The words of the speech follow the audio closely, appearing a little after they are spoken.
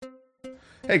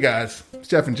Hey guys, it's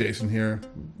Jeff and Jason here.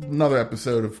 Another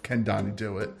episode of Can Donnie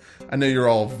Do It? I know you're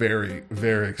all very,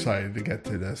 very excited to get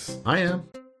to this. I am.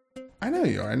 I know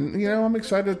you are, and I'm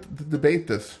excited to debate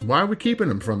this. Why are we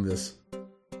keeping him from this?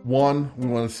 One, we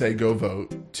want to say go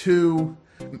vote. Two,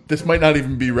 this might not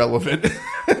even be relevant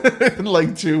in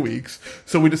like 2 weeks.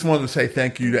 So we just wanted to say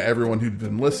thank you to everyone who's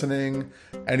been listening,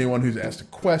 anyone who's asked a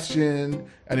question,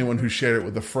 anyone who shared it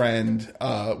with a friend.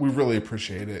 We really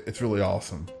appreciate it. It's really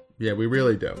awesome. Yeah, we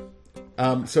really do.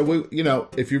 So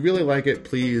if you really like it,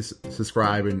 please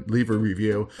subscribe and leave a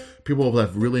review. People have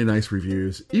left really nice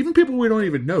reviews. Even people we don't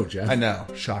even know, Jeff. I know.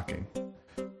 Shocking.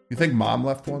 You think Mom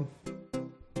left one?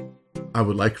 I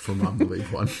would like for Mom to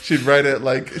leave one. She'd write it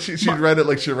like she'd write it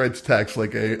like she writes text,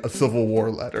 like a Civil War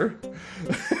letter.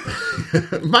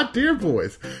 My dear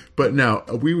boys. But no,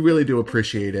 we really do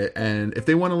appreciate it. And if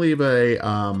they want to leave a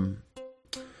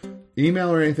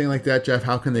email or anything like that, Jeff,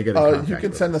 how can they get in contact? You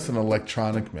can send us an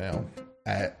electronic mail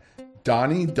at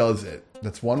Donnie Does It.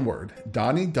 That's one word.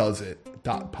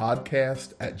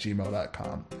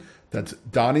 DonnieDoesIt.podcast@gmail.com. That's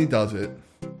Donnie Does It.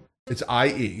 It's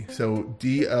IE. So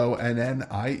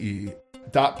DONNIE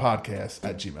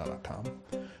 .podcast@gmail.com.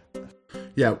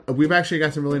 Yeah, we've actually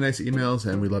got some really nice emails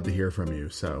and we'd love to hear from you.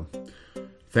 So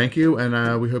thank you.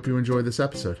 And we hope you enjoy this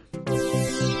episode.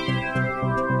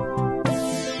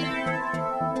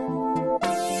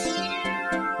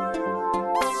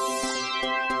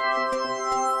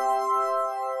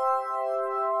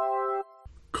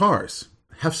 Cars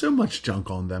have so much junk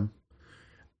on them.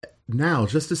 Now,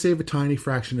 just to save a tiny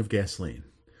fraction of gasoline,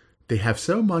 they have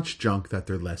so much junk that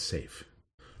they're less safe.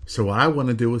 So what I want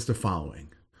to do is the following.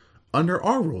 Under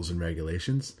our rules and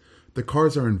regulations, the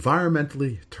cars are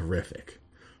environmentally terrific,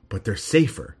 but they're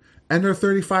safer, and they're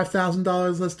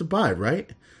 $35,000 less to buy, right?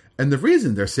 And the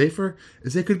reason they're safer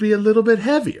is they could be a little bit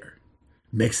heavier.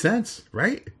 Makes sense,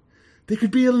 right? They could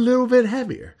be a little bit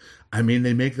heavier. I mean,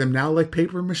 they make them now like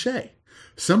paper mache.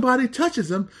 Somebody touches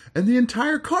them, and the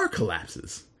entire car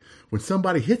collapses. When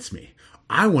somebody hits me,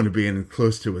 I want to be as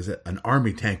close to an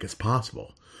army tank as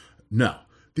possible. No,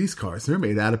 these cars, they're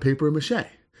made out of paper mache.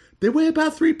 They weigh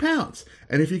about 3 pounds,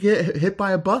 and if you get hit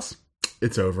by a bus,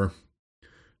 it's over.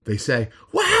 They say,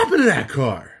 "What happened to that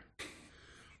car?"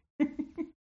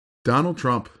 Donald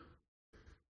Trump,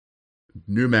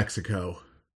 New Mexico,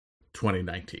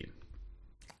 2019.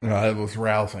 It was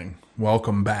rousing.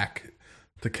 Welcome back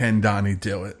to Can Donnie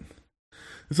Do It?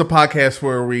 It's a podcast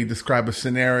where we describe a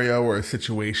scenario or a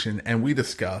situation, and we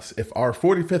discuss if our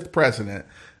 45th president,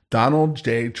 Donald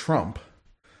J. Trump,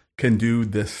 can do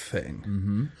this thing.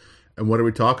 Mm-hmm. And what are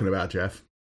we talking about, Jeff?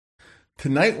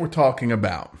 Tonight we're talking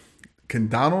about, can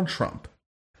Donald Trump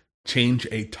change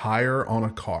a tire on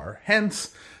a car?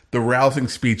 Hence, the rousing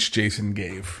speech Jason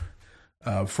gave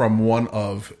from one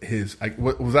of his,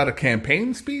 was that a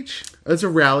campaign speech? It's a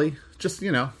rally, just,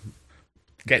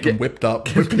 Getting whipped up.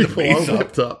 People all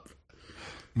whipped up.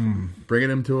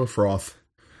 Bringing him to a froth.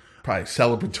 Probably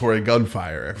celebratory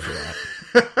gunfire after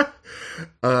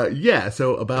that.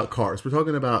 So about cars. We're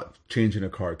talking about changing a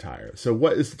car tire. So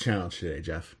what is the challenge today,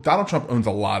 Jeff? Donald Trump owns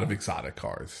a lot of exotic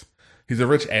cars. He's a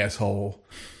rich asshole.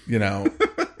 What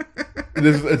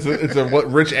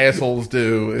rich assholes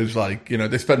do is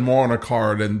they spend more on a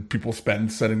car than people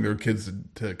spend sending their kids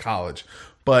to college.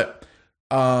 But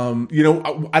I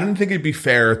didn't think it'd be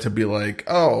fair to be like,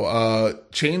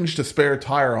 change the spare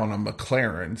tire on a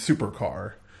McLaren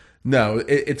supercar. No,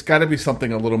 it's got to be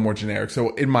something a little more generic.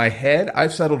 So in my head,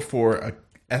 I've settled for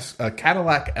a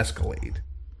Cadillac Escalade.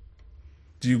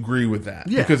 Do you agree with that?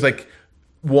 Yeah. Because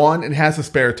one, it has a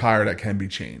spare tire that can be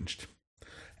changed.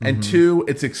 And two,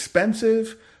 it's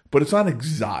but it's not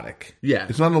exotic. Yeah.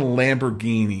 It's not a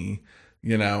Lamborghini,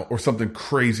 or something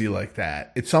crazy like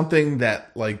that. It's something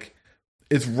that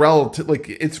it's relatively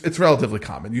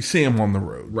common. You see them on the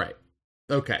road. Right.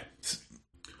 Okay.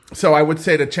 So I would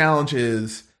say the challenge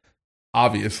is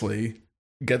obviously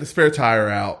get the spare tire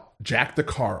out, jack the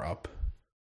car up,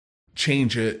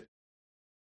 change it,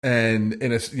 and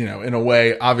in a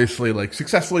way, obviously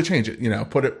successfully change it.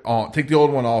 Put it on, take the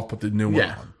old one off, put the new one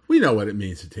on. We know what it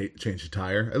means to change a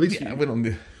tire. At least we don't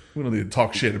need to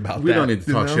talk shit about that. We don't need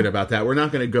to talk shit about that. We're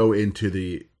not going to go into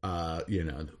the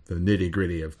the nitty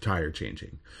gritty of tire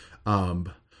changing.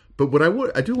 But what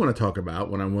I do want to talk about,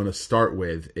 what I want to start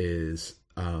with is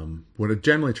what I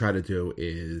generally try to do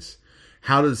is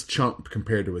how does Trump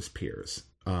compare to his peers?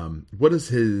 What is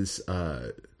his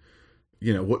what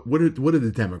do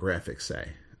the demographics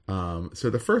say? So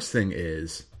the first thing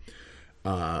is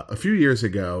a few years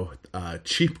ago,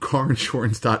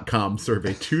 cheapcarinsurance.com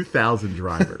surveyed 2,000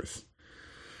 drivers.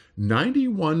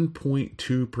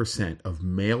 91.2% of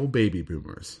male baby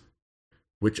boomers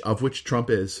which Trump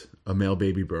is a male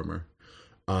baby boomer,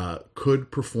 could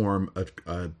perform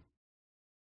a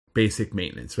basic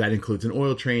maintenance. That includes an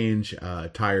oil change,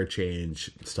 tire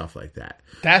change, stuff like that.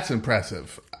 That's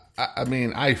impressive. I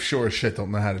mean, I sure as shit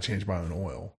don't know how to change my own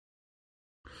oil.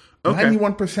 Okay.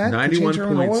 91%?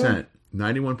 91%.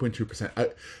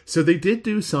 91.2%. So they did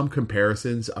do some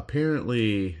comparisons.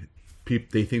 Apparently,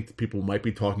 they think that people might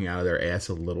be talking out of their ass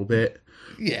a little bit.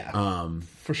 Yeah,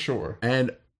 for sure.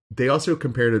 And they also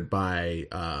compared it by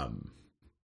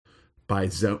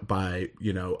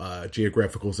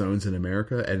geographical zones in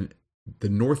America, and the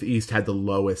Northeast had the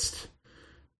lowest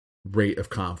rate of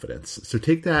confidence. So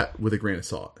take that with a grain of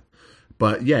salt.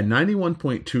 But yeah,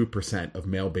 91.2% of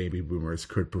male baby boomers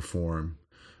could perform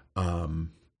a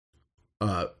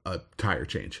tire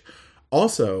change.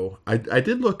 Also, I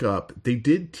did look up, they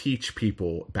did teach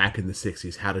people back in the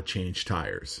 60s how to change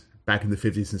tires, back in the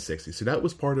 50s and 60s. So that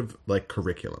was part of like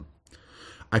curriculum.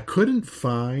 I couldn't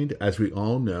find, as we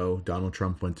all know, Donald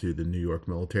Trump went to the New York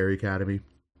Military Academy.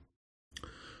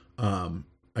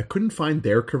 I couldn't find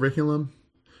their curriculum,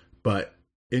 but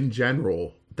in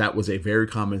general, that was a very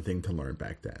common thing to learn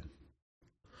back then.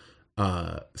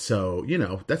 So,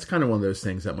 that's kind of one of those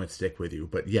things that might stick with you.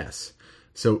 But yes,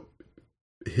 so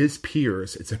his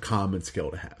peers, it's a common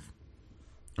skill to have.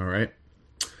 All right.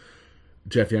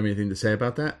 Jeff, you have anything to say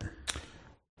about that?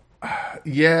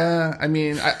 Yeah, I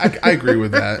mean, I agree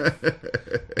with that.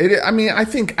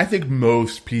 I think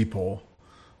most people,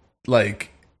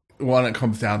 like, when it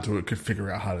comes down to it, could figure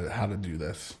out how to do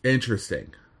this.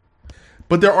 Interesting.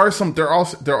 But there are some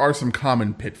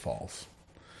common pitfalls,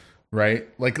 right?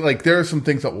 Like there are some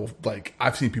things that will, like,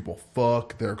 I've seen people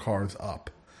fuck their cars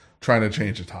up trying to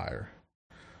change a tire.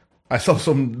 I saw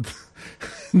some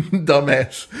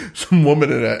some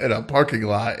woman in a parking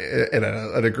lot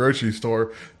at a grocery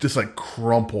store just like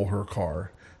crumple her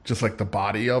car, just like the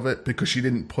body of it, because she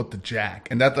didn't put the jack.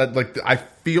 And that like, I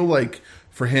feel like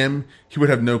for him, he would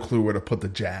have no clue where to put the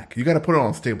jack. You got to put it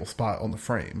on a stable spot on the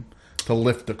frame to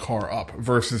lift the car up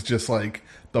versus just like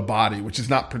the body, which is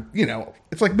not,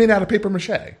 it's like made out of paper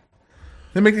mache.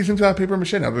 They make these things out of paper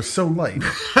mache now. They're so light.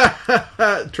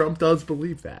 Trump does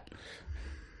believe that.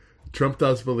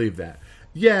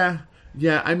 Yeah.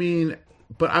 I mean,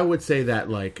 but I would say that,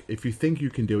 like, if you think you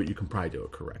can do it, you can probably do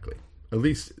it correctly. At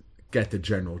least get the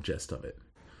general gist of it.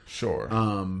 Sure.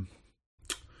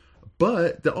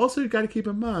 But also you got to keep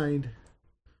in mind,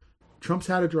 Trump's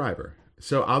had a driver.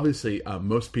 So obviously,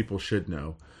 most people should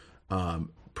know,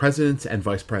 presidents and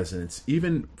vice presidents,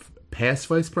 even past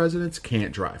vice presidents,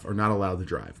 can't drive, or not allowed to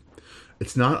drive.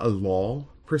 It's not a law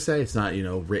per se. It's not,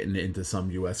 written into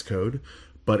some U.S. code,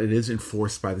 but it is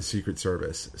enforced by the Secret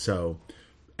Service. So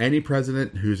any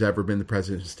president who's ever been the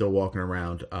president who's still walking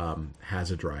around has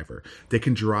a driver. They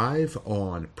can drive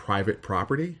on private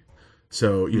property.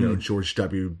 So, George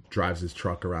W. drives his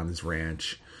truck around his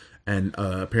ranch. And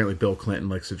apparently Bill Clinton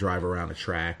likes to drive around a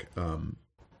track.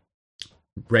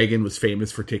 Reagan was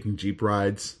famous for taking Jeep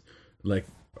rides, like,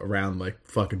 around, like,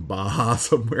 fucking Baja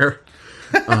somewhere.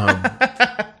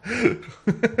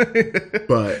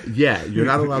 But yeah, you're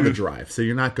not allowed to drive, so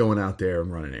you're not going out there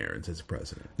and running errands as a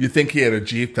president. You think he had a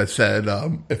Jeep that said,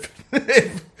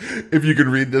 if you can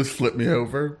read this, flip me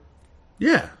over?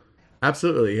 Yeah,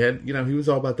 absolutely. He had, he was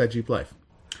all about that Jeep life.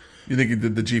 You think he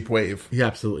did the Jeep wave? He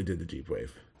absolutely did the Jeep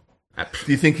wave.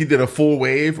 Do you think he did a full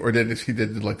wave, or did he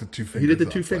did like the two fingers? He did the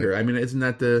two finger. Like, I mean, isn't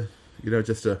that the,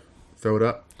 just to throw it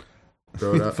up?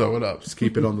 Throw it up. Throw it up. Just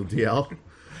keep it on the DL.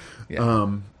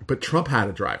 Yeah. But Trump had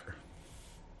a driver.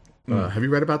 Have you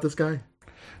read about this guy?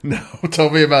 No. Tell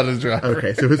me about his driver.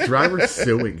 Okay, so his driver's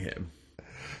suing him.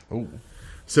 Oh.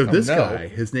 So this guy,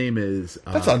 his name is...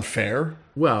 That's unfair.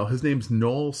 Well, his name's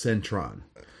Noel Cintron.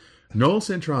 Noel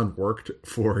Cintron worked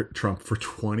for Trump for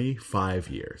 25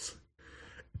 years.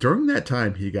 During that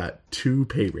time, he got 2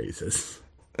 pay raises.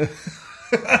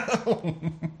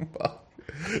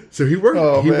 So he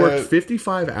worked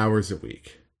 55 hours a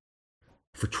week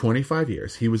for 25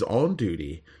 years. He was on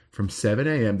duty from 7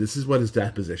 a.m. This is what his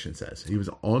deposition says. He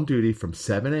was on duty from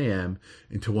 7 a.m.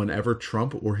 until whenever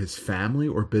Trump or his family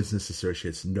or business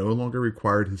associates no longer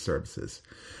required his services.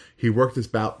 He worked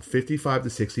about 55 to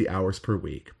 60 hours per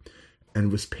week and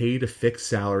was paid a fixed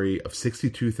salary of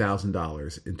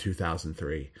 $62,000 in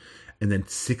 2003 and then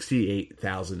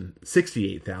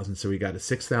 $68,000. So he got a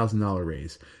 $6,000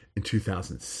 raise in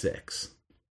 2006.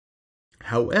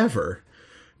 However,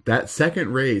 that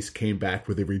second raise came back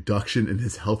with a reduction in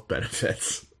his health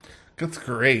benefits. That's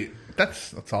great.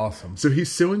 That's awesome. So he's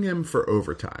suing him for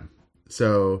overtime.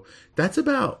 So that's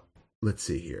about, let's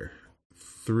see here,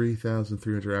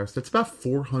 3,300 hours. That's about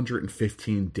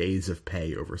 415 days of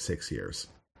pay over 6 years.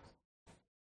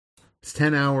 It's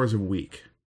 10 hours a week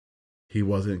he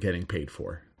wasn't getting paid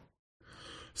for.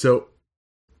 So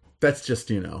that's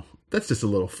just, that's just a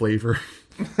little flavor.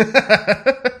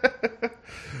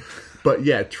 But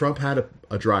yeah, Trump had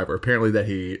a driver, apparently, that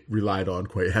he relied on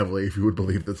quite heavily, if you would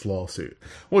believe this lawsuit.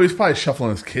 Well, he's probably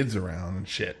shuffling his kids around and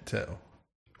shit, too.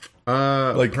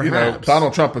 Perhaps.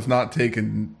 Donald Trump has not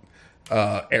taken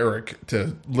Eric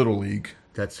to Little League.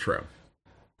 That's true.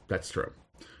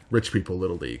 Rich people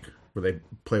Little League, where they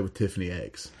play with Tiffany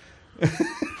eggs.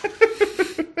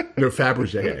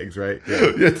 Fabergé eggs, right?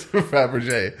 Yeah. It's a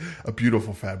Fabergé. A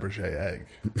beautiful Fabergé egg.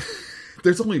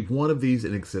 There's only one of these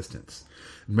in existence.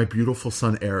 My beautiful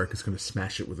son Eric is going to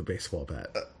smash it with a baseball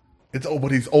bat. It's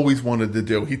what he's always wanted to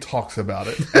do. He talks about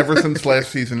it ever since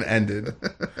last season ended.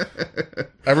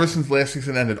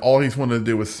 All he's wanted to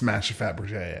do was smash a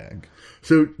Fabergé egg.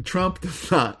 So Trump does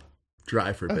not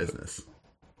drive for business.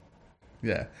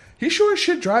 Yeah, he sure as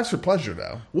shit drives for pleasure,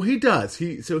 though. Well, he does.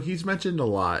 He's mentioned a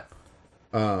lot.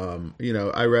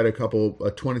 I read a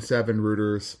 27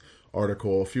 Reuters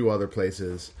article, a few other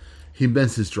places. He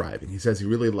misses driving. He says he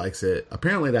really likes it.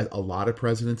 Apparently, that a lot of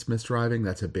presidents miss driving.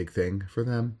 That's a big thing for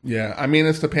them. Yeah, I mean,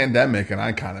 it's the pandemic, and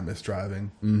I kind of miss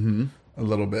driving. Mm-hmm. A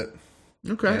little bit.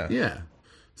 Okay, yeah.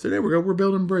 So there we go. We're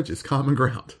building bridges, common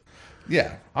ground.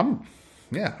 Yeah, I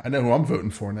know who I'm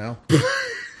voting for now.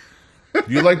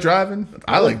 You like driving?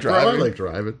 I like driving. Bro, I like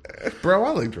driving. Bro,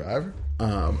 I like driving.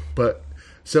 But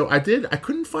so I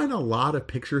couldn't find a lot of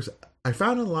pictures. I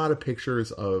found a lot of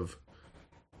pictures of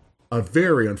a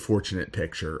very unfortunate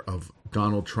picture of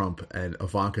Donald Trump and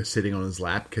Ivanka sitting on his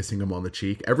lap, kissing him on the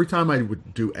cheek. Every time I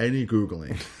would do any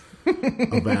Googling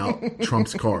about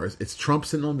Trump's cars, it's Trump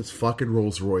sitting on this fucking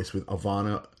Rolls Royce with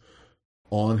Ivanka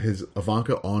on his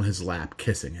lap,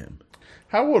 kissing him.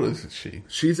 How old is she?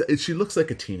 She looks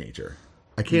like a teenager.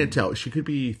 I can't tell. She could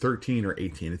be 13 or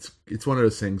 18. It's one of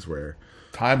those things where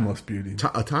timeless beauty.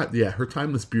 Her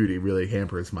timeless beauty really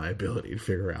hampers my ability to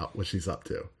figure out what she's up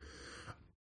to.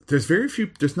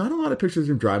 There's not a lot of pictures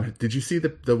of him driving. Did you see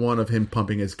the one of him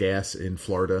pumping his gas in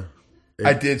Florida?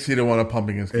 I did see the one of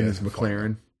pumping his gas in his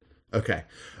McLaren. Okay.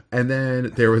 And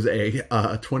then there was a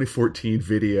 2014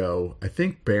 video. I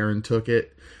think Barron took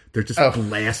it. They're just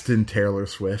blasting Taylor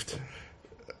Swift.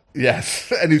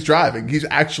 Yes, and he's driving. He's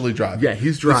actually driving. Yeah,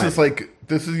 he's driving.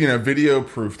 This is video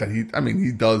proof that he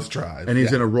does drive. And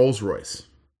he's in a Rolls Royce.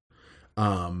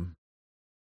 Fun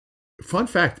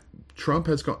fact, Trump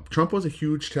was a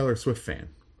huge Taylor Swift fan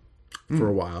for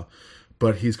a while,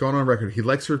 but he's gone on record. He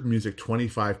likes her music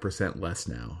 25% less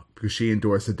now because she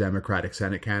endorsed a Democratic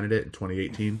Senate candidate in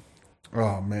 2018.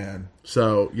 Oh man!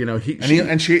 So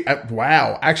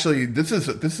wow. Actually,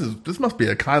 this must be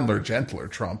a kindler, gentler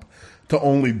Trump to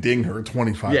only ding her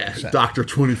 25%. Yeah, Dr.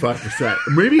 25%.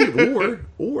 Maybe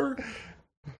or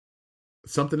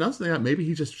something else.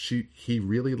 Maybe he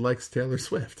really likes Taylor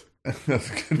Swift. That's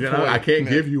a good point. I can't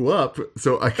give you up,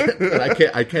 so I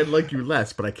can't like you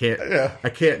less, but I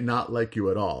can't not like you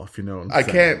at all. If you know what I'm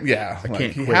saying. I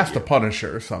can't. He has to punish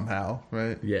her somehow,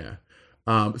 right? Yeah.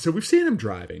 So we've seen him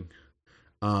driving.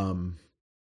 So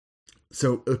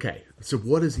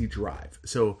what does he drive?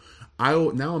 So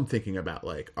I'm thinking about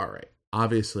all right,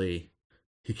 obviously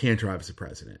he can't drive as a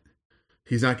president.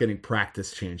 He's not getting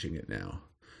practice changing it now.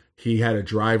 He had a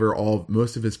driver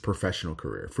most of his professional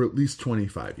career for at least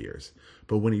 25 years.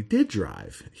 But when he did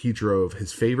drive, he drove,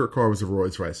 his favorite car was a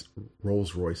Rolls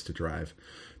Royce to drive.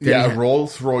 Then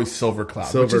Rolls Royce Silver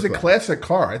Cloud, which is a classic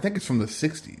car. I think it's from the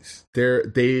 60s.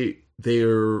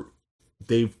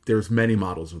 There's many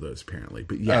models of those apparently,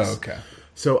 but yes. Oh, okay.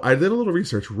 So I did a little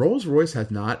research. Rolls Royce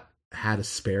has not had a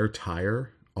spare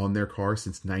tire on their car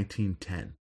since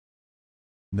 1910.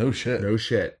 No shit.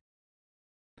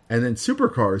 And then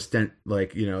supercars, the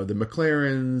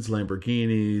McLarens,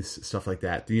 Lamborghinis, stuff like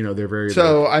that. They're very...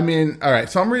 So, all right.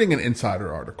 So I'm reading an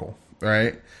Insider article,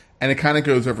 right? And it kind of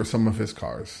goes over some of his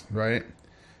cars, right?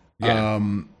 Yeah.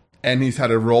 And he's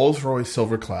had a Rolls Royce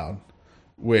Silver Cloud,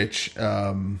 which he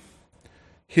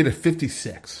had a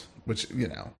 56, which,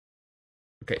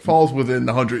 falls within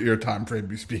the 100-year time frame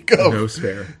you speak of. No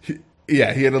spare. He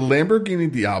had a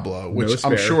Lamborghini Diablo, which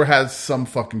I'm sure has some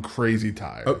fucking crazy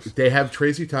tires. Oh, they have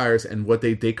crazy tires, and what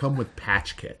they come with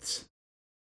patch kits.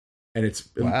 And it's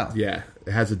wow. Yeah,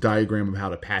 it has a diagram of how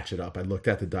to patch it up. I looked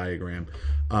at the diagram.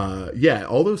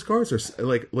 All those cars are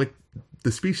like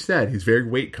the speech said. He's very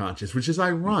weight conscious, which is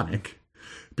ironic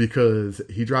because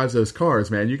he drives those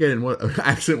cars. Man, you get in an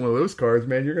accident with one of those cars,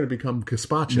 man, you're going to become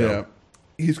gazpacho. Yeah,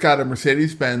 he's got a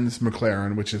Mercedes-Benz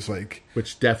McLaren, which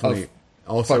definitely.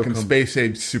 Also fucking space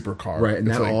age supercar, right? And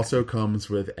that also comes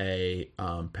with a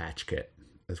patch kit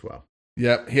as well.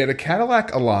 Yep, he had a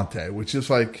Cadillac Alante, which is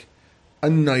a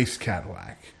nice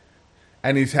Cadillac,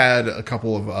 and he's had a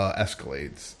couple of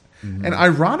Escalades, and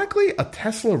ironically, a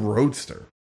Tesla Roadster.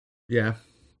 Yeah,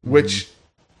 which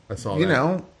I saw.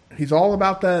 He's all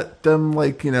about them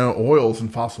oils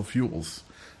and fossil fuels.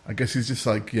 I guess he's just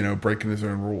breaking his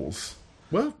own rules.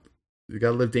 Well, you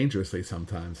got to live dangerously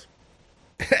sometimes.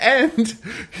 And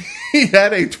he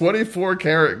had a 24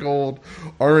 karat gold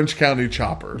Orange County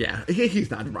chopper. Yeah,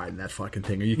 he's not riding that fucking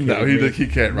thing. Are you kidding No, me? he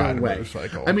can't ride a way.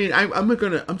 motorcycle. I mean,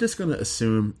 I'm just gonna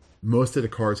assume most of the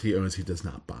cars he owns he does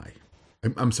not buy.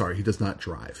 I'm sorry, he does not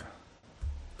drive.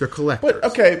 They're collectors.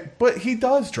 But he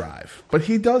does drive.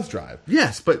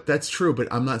 Yes, but that's true. But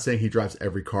I'm not saying he drives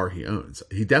every car he owns.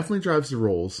 He definitely drives the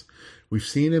Rolls. We've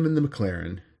seen him in the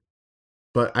McLaren.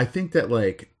 But I think that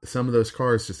some of those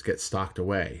cars just get stocked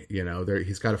away.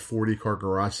 He's got a 40 car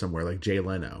garage somewhere, like Jay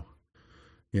Leno.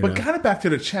 But kind of back to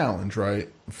the challenge, right?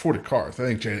 40 cars. I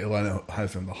think Jay Leno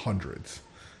has in the hundreds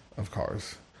of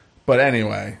cars. But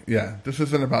anyway, yeah, this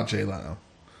isn't about Jay Leno.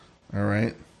 All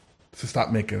right, so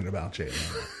stop making it about Jay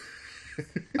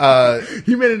Leno.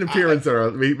 He made an appearance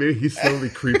there. Maybe he's slowly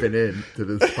creeping in to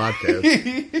this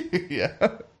podcast.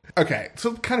 Yeah. Okay,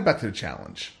 so kind of back to the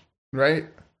challenge, right?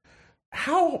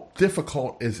 How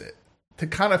difficult is it to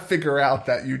kind of figure out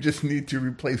that you just need to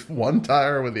replace one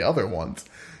tire with the other ones?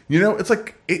 It's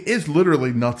it is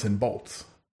literally nuts and bolts.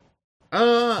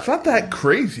 It's not that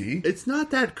crazy. It's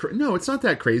not that no, it's not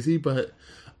that crazy. But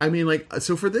I mean,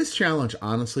 so for this challenge,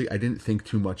 honestly, I didn't think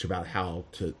too much about how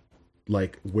to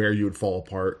where you would fall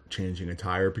apart changing a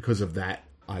tire because of that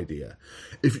idea.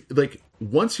 If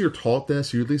once you're taught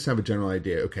this, you at least have a general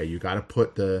idea. Okay, you got to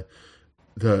put the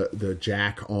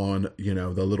jack on,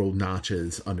 the little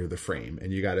notches under the frame,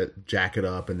 and you got to jack it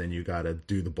up, and then you got to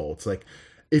do the bolts.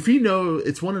 If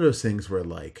it's one of those things where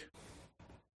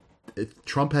if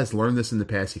Trump has learned this in the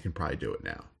past, he can probably do it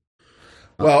now.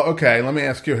 Well, okay, let me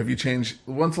ask you,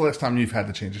 when's the last time you've had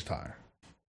to change a tire?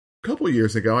 A couple of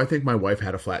years ago, I think my wife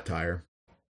had a flat tire.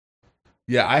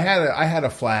 Yeah, I had a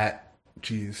flat,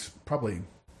 probably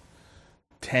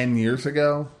 10 years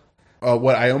ago.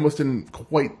 What I almost didn't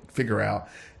quite figure out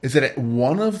is that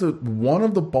one of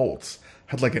the bolts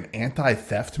had an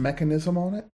anti-theft mechanism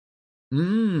on it.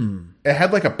 It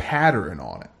had a pattern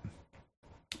on it,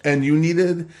 and you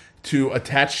needed to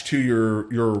attach to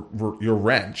your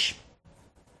wrench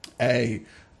a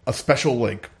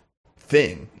special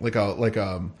thing,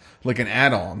 an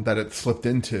add-on that it slipped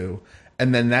into,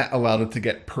 and then that allowed it to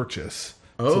get purchase.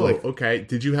 Oh, okay.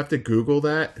 Did you have to Google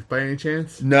that by any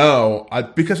chance? No,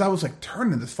 because I was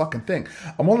turning this fucking thing.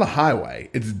 I'm on the highway.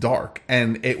 It's dark,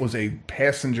 and it was a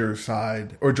passenger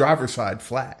side or driver side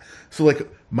flat. So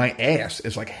my ass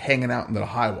is hanging out into the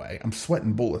highway. I'm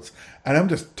sweating bullets, and I'm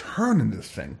just turning this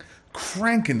thing,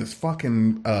 cranking this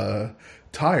fucking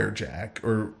tire jack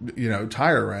or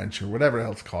tire wrench or whatever the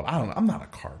hell it's called. I don't know. I'm not a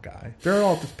car guy. They're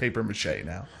all just paper mache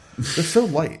now. They're so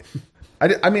light.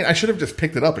 I mean, I should have just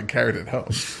picked it up and carried it home.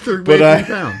 But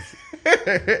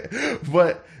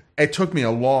but it took me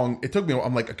I'm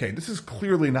okay, this is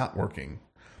clearly not working.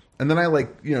 And then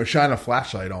I shine a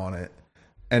flashlight on it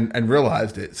and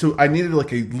realized it. So I needed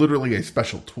literally a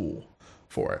special tool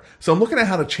for it. So I'm looking at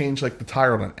how to change the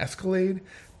tire on an Escalade.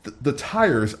 The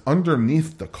tire's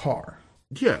underneath the car.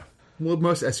 Yeah. Well,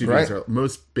 most SUVs are,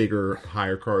 most bigger,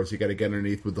 higher cars, you got to get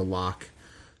underneath with the lock.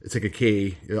 It's like a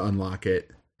key. You unlock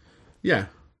it. Yeah.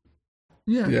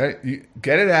 Yeah. You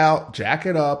get it out, jack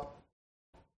it up.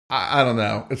 I don't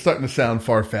know. It's starting to sound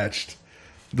far-fetched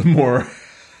the more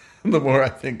I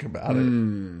think about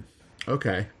it.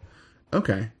 Okay.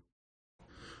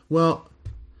 Well,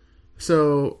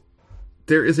 so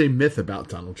there is a myth about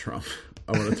Donald Trump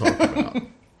I want to talk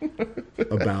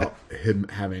about him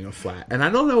having a flat. And I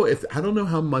don't know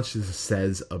how much this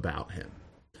says about him.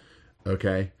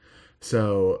 Okay?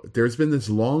 So there's been this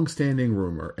long-standing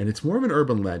rumor, and it's more of an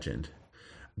urban legend,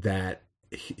 that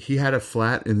he had a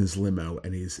flat in his limo,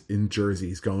 and he's in Jersey.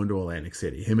 He's going to Atlantic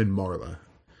City. Him and Marla,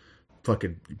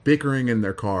 fucking bickering in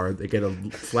their car. They get a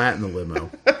flat in the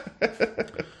limo,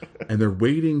 and they're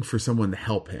waiting for someone to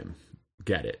help him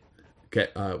get it.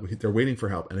 They're waiting for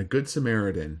help, and a good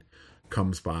Samaritan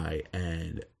comes by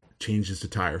and changes the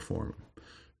tire for him.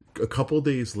 A couple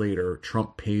days later,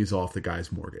 Trump pays off the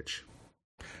guy's mortgage.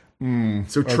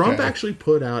 So Trump actually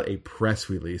put out a press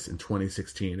release in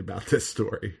 2016 about this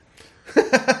story.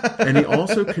 And he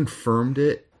also confirmed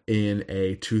it in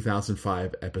a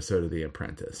 2005 episode of The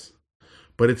Apprentice.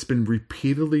 But it's been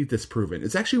repeatedly disproven.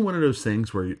 It's actually one of those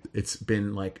things where it's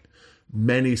been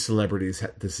many celebrities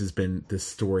this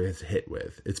story has hit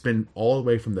with. It's been all the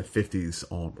way from the 50s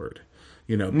onward.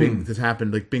 You know, this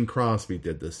happened, like Bing Crosby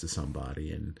did this to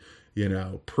somebody, and, you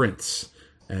know, Prince,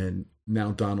 and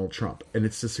now Donald Trump. And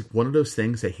it's just like one of those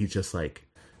things that he just like,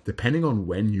 depending on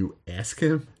when you ask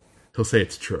him, he'll say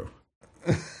it's true.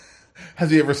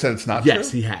 Has he ever said it's not true?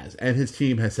 Yes, he has. And his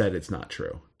team has said it's not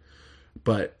true.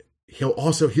 But he'll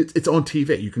also, it's on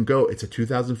TV. You can go, it's a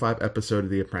 2005 episode of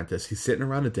The Apprentice. He's sitting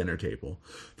around a dinner table.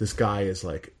 This guy is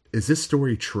like, is this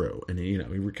story true? And he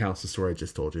recounts the story I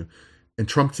just told you. And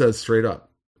Trump says straight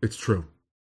up, it's true.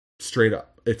 Straight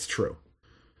up, it's true.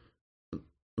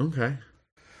 Okay.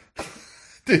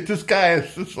 Dude, this guy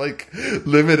is just like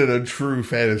living in a true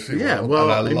fantasy world. Yeah,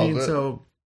 well, I mean,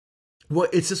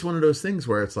 it's just one of those things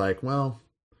where it's like, well,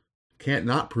 can't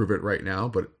not prove it right now,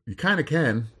 but you kind of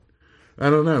can. I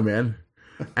don't know, man.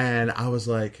 And I was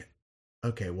like,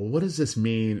 okay, well, what does this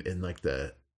mean in like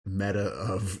the meta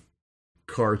of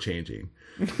car changing?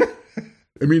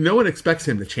 I mean, no one expects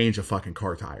him to change a fucking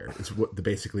car tire. Is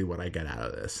basically what I get out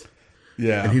of this.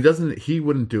 Yeah. And he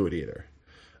wouldn't do it either.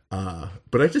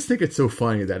 But I just think it's so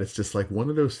funny that it's just like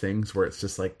one of those things where it's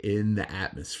just like in the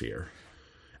atmosphere.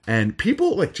 And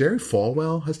people like Jerry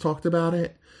Falwell has talked about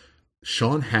it.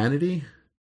 Sean Hannity,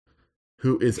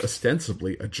 who is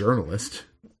ostensibly a journalist,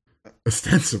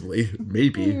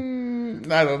 maybe.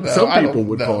 I don't know. Some people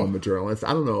would call him a journalist.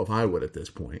 I don't know if I would at this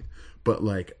point. But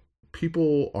like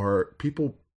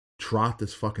people trot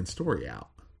this fucking story out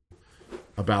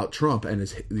about Trump and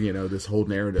his, you know, this whole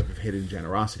narrative of hidden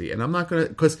generosity. And I'm not going to,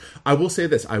 because I will say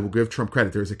this, I will give Trump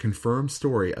credit. There's a confirmed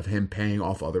story of him paying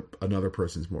off another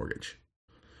person's mortgage.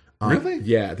 Really?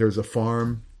 Yeah, there's a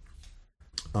farm.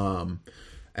 And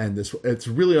it's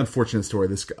a really unfortunate story.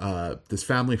 This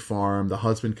family farm, the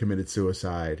husband committed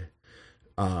suicide,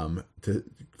 for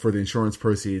the insurance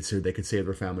proceeds so they could save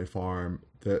their family farm.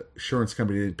 The insurance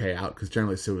company didn't pay out because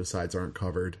generally suicides aren't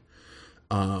covered.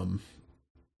 And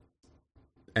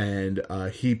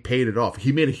he paid it off.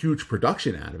 He made a huge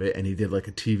production out of it, and he did like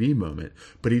a TV moment,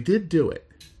 but he did do it.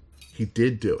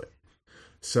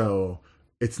 So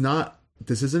it's not,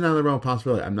 this isn't out of the realm of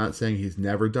possibility. I'm not saying he's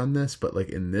never done this, but like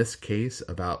in this case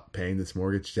about paying this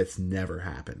mortgage, that's never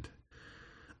happened.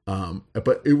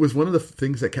 But it was one of the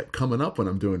things that kept coming up when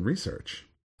I'm doing research.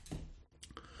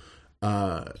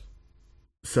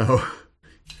 So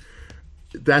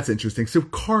that's interesting. So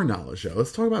car knowledge, though.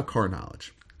 Let's talk about car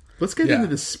knowledge. Let's get into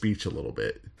this speech a little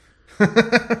bit.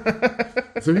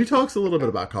 So he talks a little bit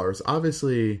about cars.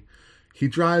 Obviously, he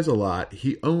drives a lot.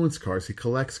 He owns cars. He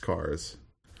collects cars.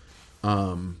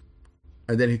 And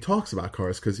then he talks about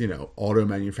cars because, you know, auto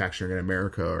manufacturing in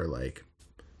America are like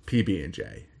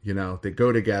PB&J. You know, they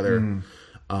go together.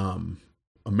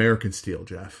 American steel,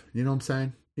 Jeff. You know what I'm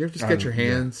saying? You ever just get your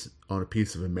hands on a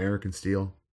piece of American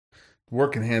steel?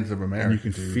 Working hands of America. And you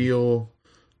can feel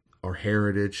our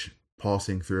heritage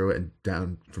pulsing through it and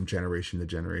down from generation to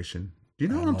generation. Do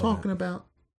you know what I'm talking about?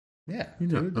 Yeah. You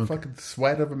know, dude, the fucking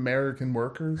sweat of American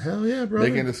workers. Hell yeah, bro.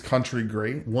 Making this country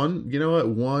great. You know what?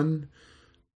 One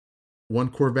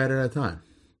Corvette at a time.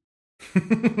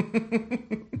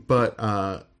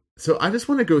 But, so I just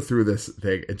want to go through this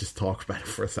thing and just talk about it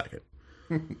for a second.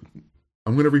 I'm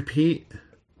going to repeat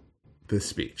this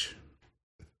speech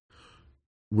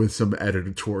with some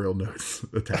editorial notes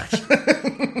attached.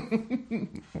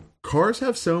 Cars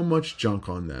have so much junk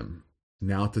on them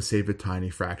now to save a tiny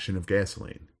fraction of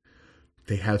gasoline.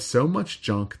 They have so much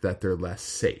junk that they're less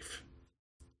safe.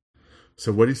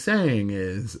 So what he's saying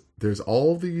is there's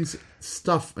all these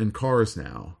stuff in cars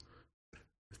now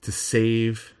to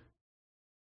save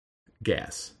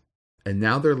gas. And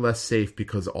now they're less safe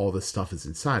because all the stuff is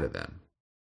inside of them.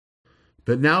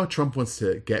 But now Trump wants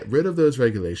to get rid of those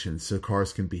regulations so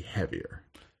cars can be heavier.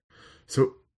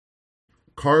 So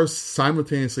cars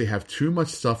simultaneously have too much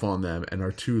stuff on them and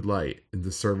are too light in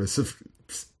the service of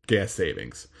gas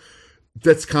savings.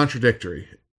 That's contradictory.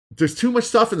 There's too much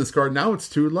stuff in this car. Now it's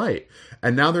too light.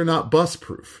 And now they're not bus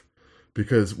proof.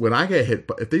 Because when I get hit,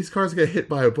 if these cars get hit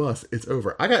by a bus, it's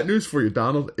over. I got news for you,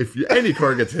 Donald. If any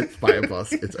car gets hit by a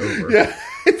bus, it's over. Yeah.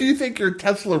 If you think your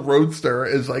Tesla Roadster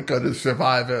is like going to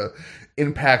survive a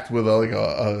impact with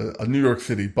a New York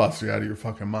City bus, you're out of your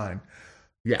fucking mind.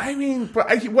 Yeah. I mean, but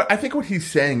I think what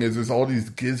he's saying is there's all these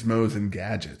gizmos and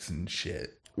gadgets and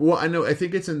shit. Well, I know. I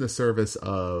think it's in the service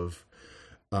of,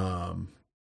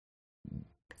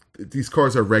 these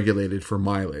cars are regulated for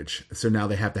mileage. So now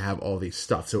they have to have all these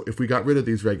stuff. So if we got rid of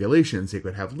these regulations, they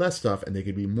could have less stuff and they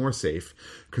could be more safe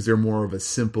because they're more of a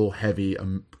simple, heavy,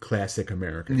 classic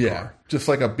American car. Just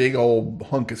like a big old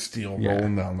hunk of steel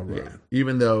rolling down the road. Yeah.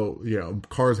 Even though, you know,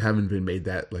 cars haven't been made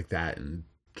like that in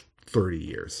 30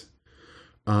 years.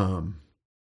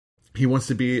 He wants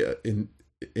to be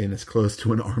in as close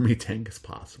to an army tank as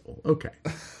possible. Okay.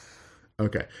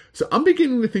 Okay. So I'm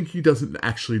beginning to think he doesn't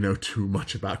actually know too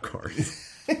much about cars.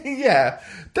 Yeah,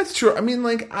 that's true. I mean,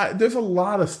 like, there's a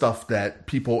lot of stuff that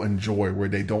people enjoy where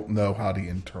they don't know how the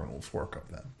internals work of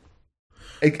them.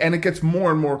 And it gets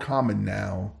more and more common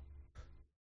now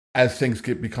as things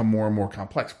become more and more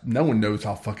complex. No one knows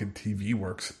how fucking TV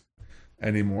works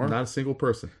anymore. Not a single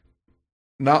person.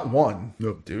 Not one.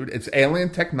 Nope. Dude. It's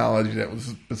alien technology that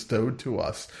was bestowed to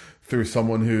us through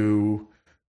someone who...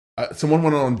 someone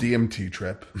went on a DMT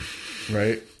trip,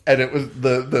 right? And it was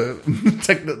the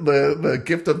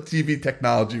gift of TV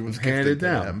technology was handed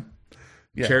down. To him.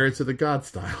 Yeah. Chariots of the God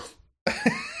style.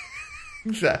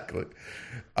 Exactly.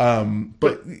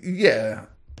 But yeah.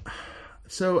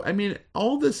 So, I mean,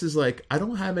 all this is like, I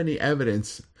don't have any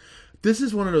evidence. This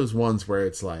is one of those ones where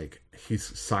it's like,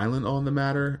 he's silent on the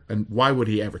matter, and why would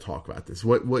he ever talk about this?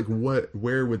 Where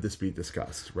would this be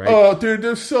discussed, right? Oh, dude,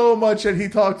 there's so much that he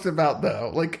talks about,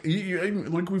 though. Like,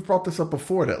 like we've brought this up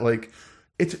before, that, like,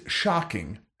 it's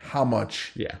shocking how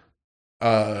much... Yeah.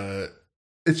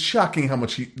 It's shocking how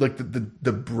much he... Like,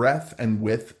 the breadth and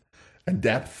width and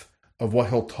depth of what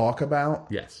he'll talk about.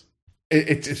 Yes.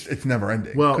 It's never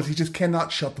ending. Well, because he just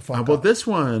cannot shut the fuck up. Well, this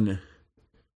one,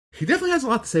 he definitely has a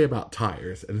lot to say about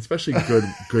tires, and especially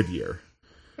Goodyear.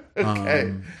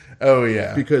 Okay. Oh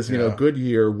yeah. Because you know,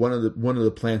 Goodyear, one of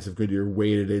the plants of Goodyear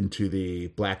waded into the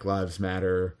Black Lives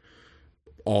Matter,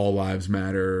 All Lives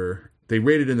Matter. They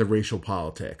waded into racial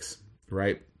politics,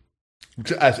 right?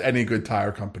 As any good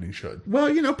tire company should. Well,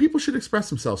 you know, people should express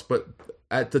themselves, but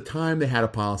at the time they had a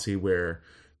policy where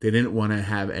they didn't want to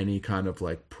have any kind of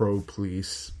like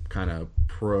pro-police, kind of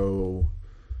pro-Proud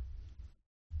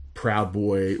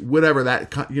Boy, whatever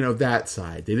that, you know, that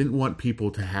side. They didn't want people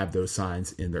to have those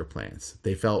signs in their plants.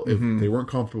 They felt if they weren't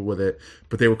comfortable with it,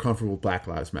 but they were comfortable with Black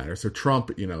Lives Matter. So Trump,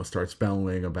 you know, starts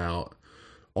bellowing about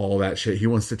all that shit. He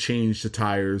wants to change the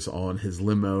tires on his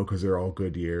limo because they're all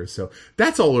Goodyear. So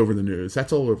that's all over the news.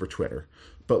 That's all over Twitter.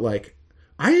 But like,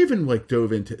 I even like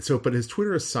dove into but his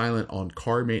Twitter is silent on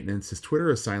car maintenance. His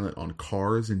Twitter is silent on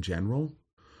cars in general.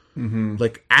 Mm-hmm.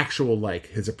 Like actual, like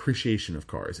his appreciation of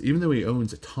cars, even though he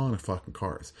owns a ton of fucking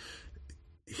cars,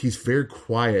 he's very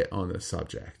quiet on this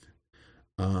subject.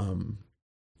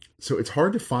 So it's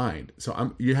hard to find.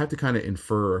 So you have to kind of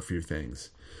infer a few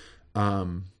things.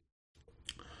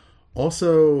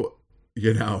 Also,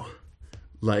 you know,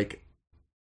 like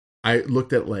I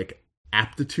looked at like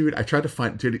aptitude. I tried to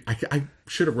find, dude, I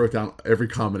should have wrote down every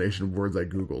combination of words I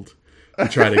Googled to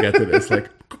try to get to this. Like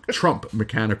Trump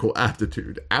mechanical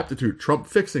aptitude, Trump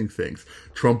fixing things,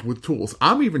 Trump with tools.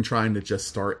 I'm even trying to just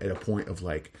start at a point of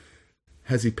like,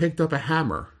 has he picked up a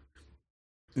hammer?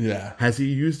 Yeah. Has he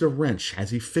used a wrench?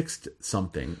 Has he fixed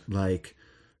something? Like,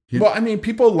 well, I mean,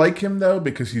 people like him though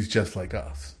because he's just like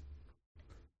us,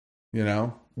 you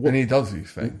know, and he does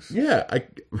these things. Yeah,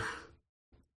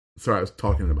 sorry, I was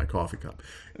talking into my coffee cup.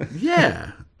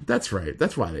 Yeah, that's right.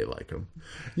 That's why they like him.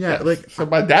 Yeah, yes. like so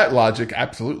by that logic,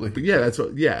 absolutely. But yeah, that's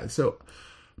what. Yeah, so,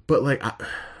 but like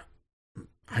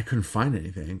I couldn't find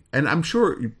anything, and I'm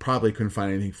sure you probably couldn't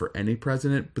find anything for any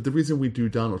president. But the reason we do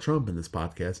Donald Trump in this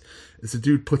podcast is the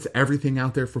dude puts everything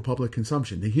out there for public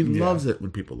consumption. He loves it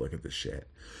when people look at this shit.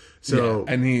 So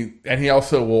and he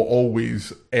also will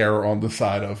always err on the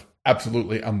side of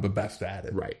absolutely, I'm the best at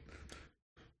it.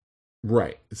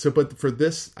 Right. So, but for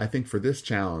this, I think for this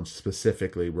challenge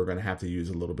specifically, we're going to have to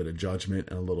use a little bit of judgment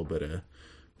and a little bit of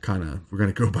we're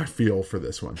going to go by feel for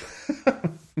this one. You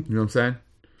know what I'm saying?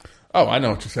 Oh, I know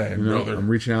what you're saying. You know, I'm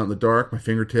reaching out in the dark. My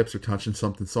fingertips are touching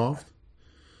something soft.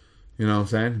 You know what I'm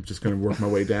saying? I'm just going to work my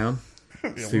way down,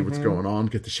 see what's going on,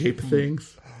 get the shape of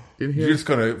things in here. You're just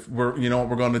going to, you know what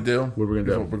we're going to do? What we're going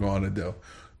to do? What we're going to do.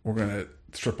 We're going to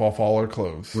strip off all our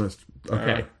clothes.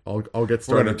 Okay. I'll get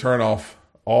started. We're going to turn off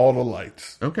all the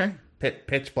lights. Okay.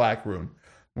 Pitch black room.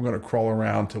 We're going to crawl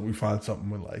around till we find something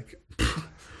we like.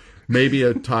 Maybe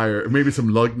a tire, maybe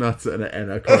some lug nuts and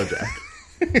a car jack.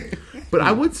 But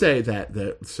I would say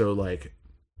that so like,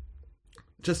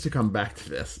 just to come back to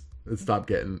this and stop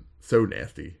getting so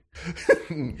nasty,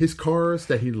 his cars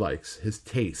that he likes, his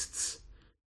tastes,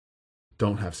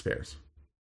 don't have spares.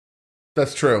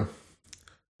 That's true.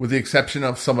 With the exception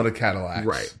of some of the Cadillacs.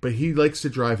 Right. But he likes to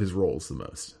drive his Rolls the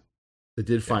most. I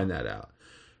did find that out.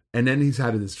 And then he's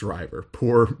had this driver,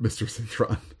 poor Mr.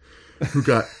 Citron, who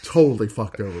got totally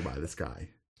fucked over by this guy.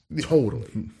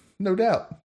 Totally. No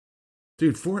doubt.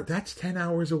 Dude, that's 10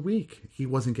 hours a week he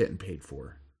wasn't getting paid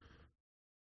for.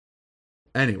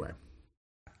 Anyway.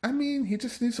 I mean, he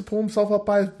just needs to pull himself up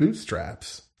by his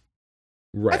bootstraps.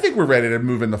 Right. I think we're ready to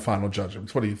move into final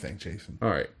judgments. What do you think, Jason? All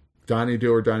right. Donnie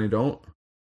do or Donnie don't?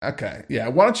 Okay. Yeah.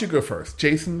 Why don't you go first?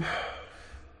 Jason,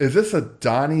 is this a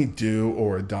Donnie do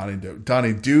or a Donnie do?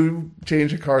 Donnie do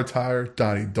change a car tire.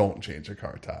 Donnie don't change a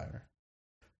car tire.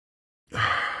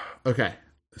 Okay.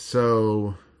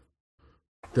 So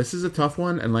this is a tough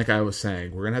one. And like I was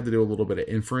saying, we're going to have to do a little bit of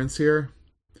inference here.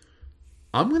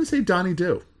 I'm going to say Donnie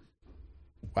do.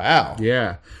 Wow.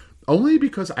 Yeah. Only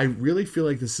because I really feel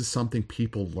like this is something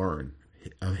people learn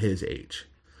of his age.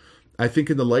 I think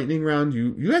in the lightning round,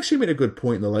 you actually made a good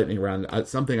point in the lightning round.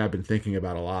 Something I've been thinking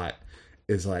about a lot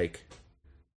is like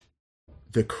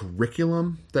the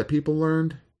curriculum that people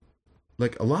learned.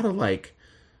 Like a lot of like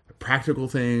practical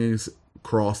things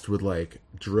crossed with like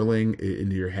drilling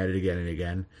into your head again and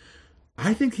again.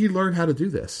 I think he learned how to do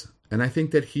this. And I think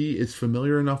that he is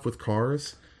familiar enough with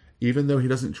cars, even though he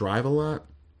doesn't drive a lot,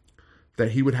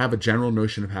 that he would have a general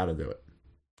notion of how to do it.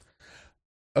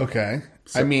 Okay.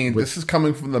 So, I mean, this is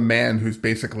coming from the man who's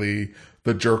basically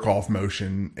the jerk-off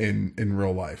motion in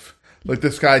real life. Like,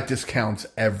 this guy discounts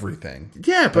everything.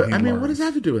 Yeah, but I mean, what does that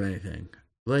have to do with anything?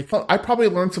 Like, well, I probably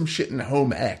learned some shit in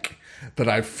home ec that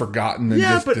I've forgotten and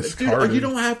just discarded. Dude, you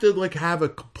don't have to like have a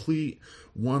complete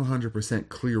 100%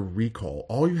 clear recall.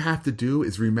 All you have to do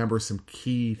is remember some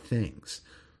key things.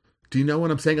 Do you know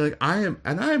what I'm saying? Like, I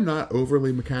am not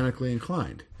overly mechanically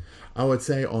inclined. I would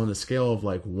say on a scale of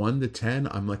like 1 to 10,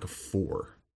 I'm like a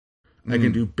 4. I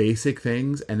can do basic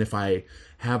things, and if I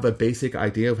have a basic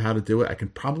idea of how to do it, I can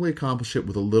probably accomplish it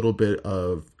with a little bit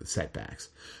of setbacks.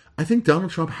 I think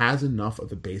Donald Trump has enough of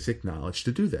the basic knowledge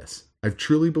to do this. I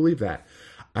truly believe that.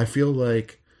 I feel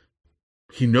like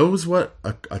he knows what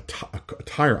a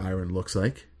tire iron looks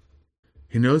like.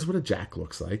 He knows what a jack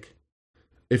looks like.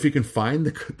 If he can find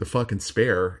the fucking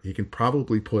spare, he can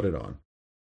probably put it on.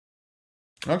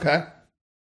 Okay.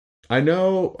 I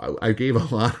know I gave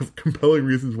a lot of compelling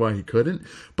reasons why he couldn't,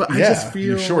 but I just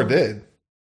feel... you sure did.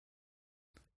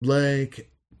 Like,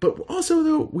 but also,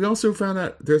 though, we also found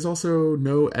out there's also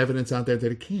no evidence out there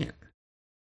that he can't.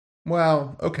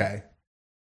 Well, okay.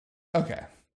 Okay.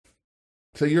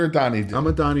 So you're a Donnie do. I'm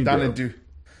a Donnie do.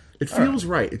 It feels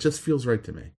right. It just feels right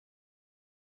to me.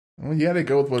 Well, you had to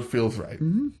go with what feels right.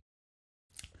 Mm-hmm.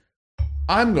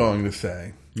 I'm going to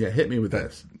say... Yeah, hit me with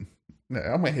this. No,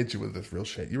 I'm going to hit you with this real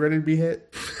shit. You ready to be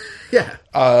hit? Yeah.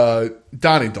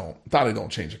 Donnie don't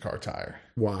change a car tire.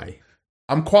 Why?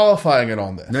 I'm qualifying it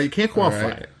on this. No, you can't qualify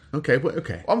it. Okay, but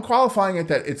okay. I'm qualifying it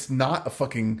that it's not a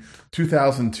fucking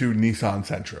 2002 Nissan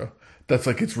Sentra. That's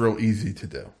like, it's real easy to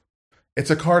do. It's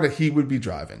a car that he would be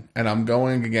driving. And I'm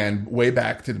going, again, way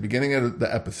back to the beginning of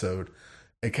the episode,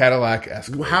 a Cadillac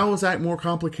Escalade. How is that more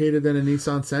complicated than a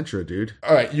Nissan Sentra, dude?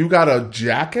 All right, you got to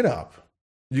jack it up.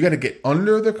 You got to get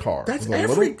under the car. That's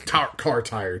every car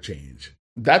tire change.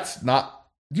 That's not...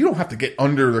 You don't have to get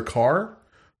under the car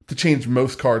to change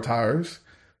most car tires.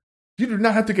 You do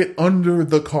not have to get under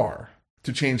the car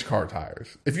to change car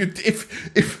tires.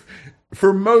 If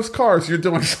for most cars you're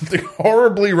doing something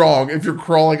horribly wrong if you're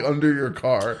crawling under your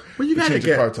car. Well, you got to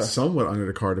get somewhat under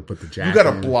the car to put the jack. You got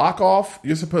to block off.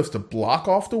 You're supposed to block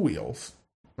off the wheels,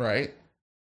 right?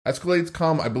 Escalades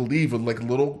come, I believe, with like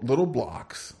little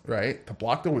blocks, right, to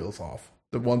block the wheels off.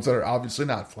 The ones that are obviously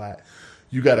not flat.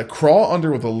 You got to crawl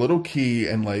under with a little key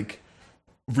and like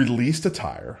release the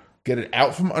tire, get it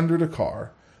out from under the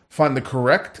car, find the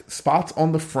correct spots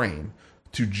on the frame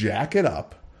to jack it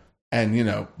up, and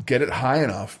get it high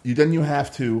enough. Then you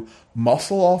have to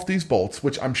muscle off these bolts,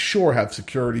 which I'm sure have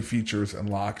security features and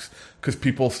locks, because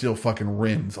people steal fucking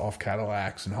rims off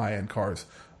Cadillacs and high end cars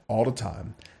all the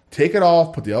time. Take it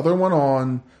off, put the other one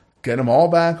on, get them all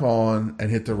back on,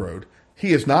 and hit the road.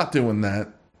 He is not doing that.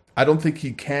 I don't think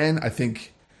he can. I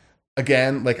think,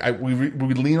 again, like we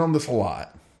lean on this a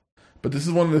lot. But this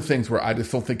is one of the things where I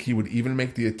just don't think he would even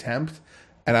make the attempt,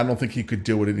 and I don't think he could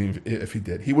do it if he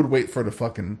did. He would wait for the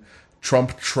fucking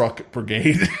Trump truck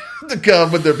brigade to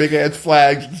come with their big-ass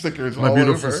flags and stickers all over. My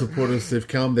beautiful supporters, they've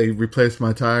come. They replaced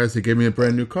my tires. They gave me a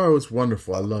brand new car. It was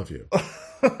wonderful. I love you.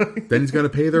 Then he's going to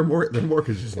pay their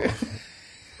mortgages off.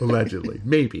 Allegedly.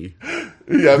 Maybe.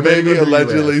 Yeah, maybe,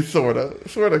 allegedly, sort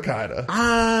of, kind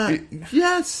of.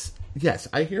 Yes. Yes,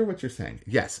 I hear what you're saying.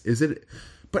 Yes. Is it...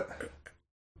 But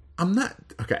I'm not...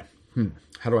 Okay.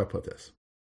 How do I put this?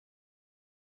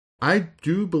 I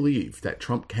do believe that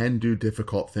Trump can do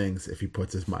difficult things if he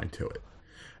puts his mind to it.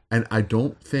 And I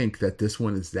don't think that this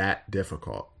one is that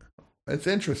difficult. It's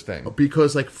interesting.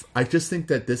 Because, like, I just think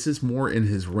that this is more in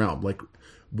his realm. Like,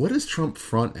 what does Trump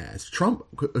front as?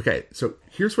 Okay, so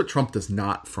here's what Trump does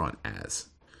not front as.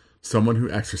 Someone who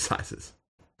exercises.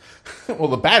 Well,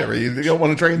 the battery. You don't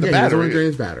want to drain the battery. He doesn't want to drain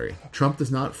his battery. Trump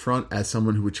does not front as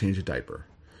someone who would change a diaper.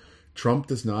 Trump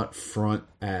does not front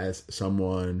as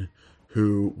someone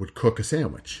who would cook a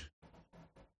sandwich.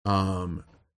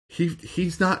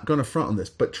 He's not going to front on this,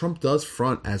 but Trump does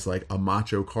front as like a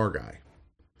macho car guy.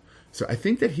 So I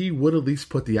think that he would at least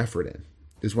put the effort in,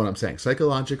 is what I'm saying.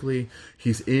 Psychologically,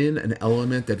 he's in an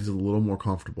element that he's a little more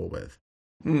comfortable with.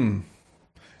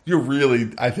 You're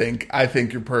really, I think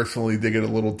you're personally digging a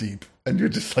little deep, and you're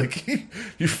just like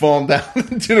you've fallen down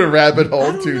into the rabbit hole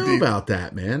I don't too know deep. about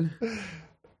that, man.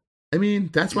 I mean,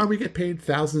 that's why we get paid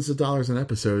thousands of dollars an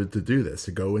episode to do this,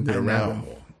 to go into the rabbit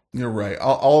hole. You're right.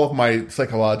 All of my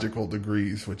psychological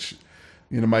degrees, which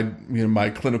my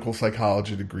clinical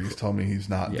psychology degrees, tell me he's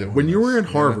not doing. When you this, were in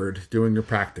Harvard doing your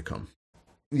practicum,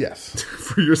 yes,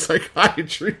 for your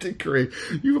psychiatry degree,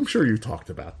 I'm sure you talked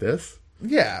about this.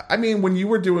 Yeah, I mean, when you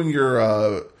were doing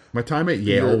your my time at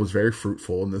Yale was very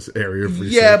fruitful in this area of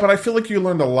research. Yeah, but I feel like you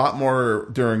learned a lot more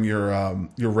during your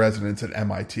residence at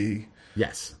MIT.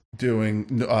 Yes. Doing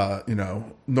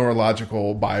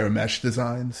neurological biomesh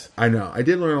designs. I know. I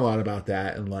did learn a lot about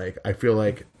that, and like I feel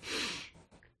like,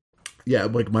 yeah,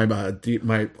 like my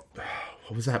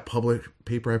what was that public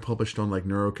paper I published on like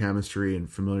neurochemistry and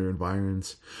familiar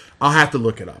environments? I'll have to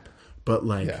look it up. But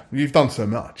like, yeah, you've done so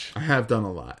much. I have done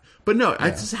a lot. But no,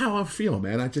 that's just how I feel,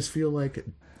 man. I just feel like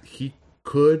he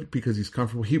could, because he's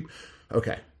comfortable.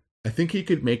 I think he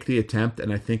could make the attempt,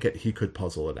 and I think he could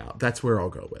puzzle it out. That's where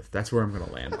I'll go with. That's where I'm going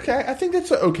to land. Okay, I think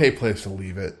that's an okay place to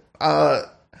leave it. I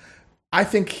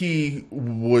think he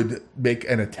would make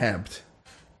an attempt.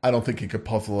 I don't think he could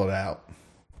puzzle it out.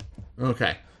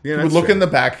 Okay. Yeah, he would look in the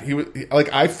back. He would,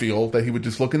 I feel that he would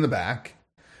just look in the back.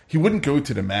 He wouldn't go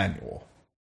to the manual.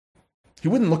 He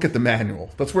wouldn't look at the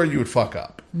manual. That's where you would fuck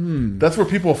up. That's where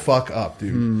people fuck up,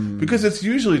 dude. Because it's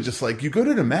usually just like, you go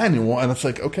to the manual and it's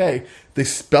like, okay, they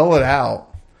spell it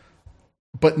out,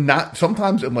 but not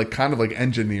sometimes in like kind of like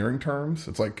engineering terms.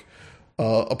 It's like,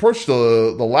 approach the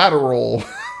lateral,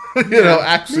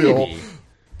 axial.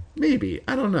 Maybe.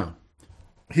 I don't know.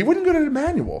 He wouldn't go to the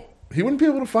manual. He wouldn't be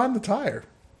able to find the tire.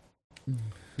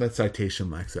 That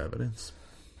citation lacks evidence.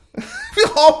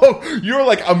 Oh, you're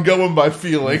like, I'm going by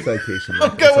feeling. Citation.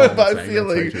 I'm going by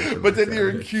feeling. But then you're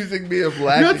accusing me of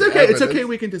lacking. No, it's okay. Evidence. It's okay.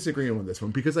 We can disagree on this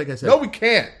one because, like I said, no, we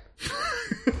can't.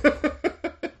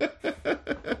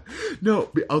 No,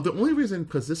 the only reason,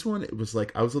 because this one, it was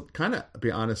like I was kind of,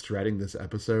 be honest, writing this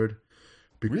episode.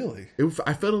 Really,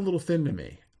 I felt a little thin to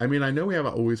me. I mean, I know we have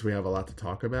a lot to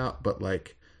talk about, but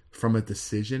like from a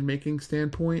decision making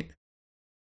standpoint,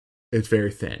 it's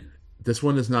very thin. This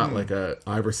one is not like a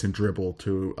Iverson dribble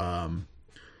to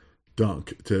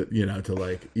dunk to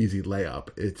like easy layup.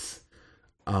 It's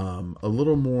a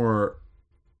little more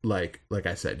like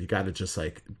I said, you got to just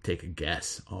like take a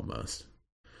guess almost.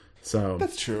 So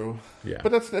that's true. Yeah,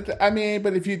 but that's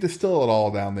but if you distill it all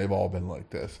down, they've all been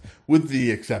like this, with the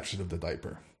exception of the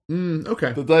diaper.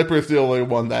 Okay, the diaper is the only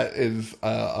one that is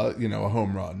a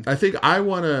home run. I think I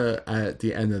want to at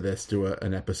the end of this do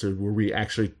an episode where we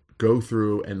actually go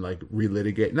through and like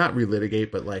not relitigate,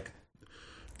 but like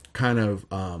kind of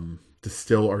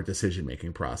distill our decision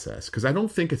making process, because I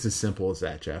don't think it's as simple as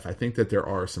that, Jeff. I think that there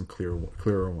are some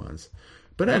clearer ones.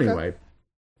 But anyway,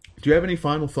 do you have any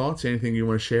final thoughts? Anything you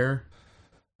want to share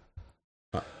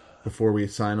before we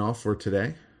sign off for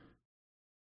today?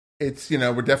 It's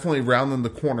we're definitely rounding the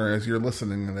corner. As you're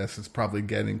listening to this, it's probably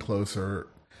getting closer.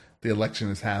 The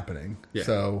election is happening,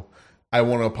 so I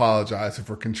want to apologize if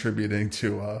we're contributing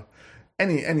to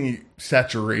any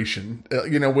saturation.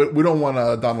 We don't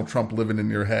want Donald Trump living in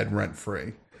your head rent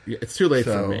free. Yeah, it's too late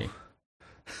for me.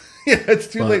 Yeah, it's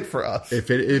too late for us. If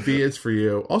he is for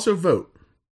you, also vote.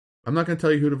 I'm not going to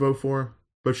tell you who to vote for,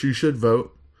 but you should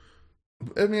vote.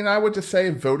 I mean, I would just say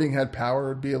if voting had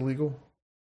power, it'd be illegal.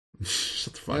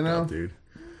 Shut the fuck up, dude.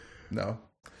 No.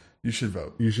 You should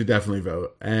vote. You should definitely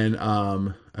vote. And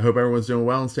I hope everyone's doing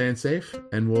well and staying safe.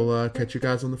 And we'll catch you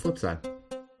guys on the flip side.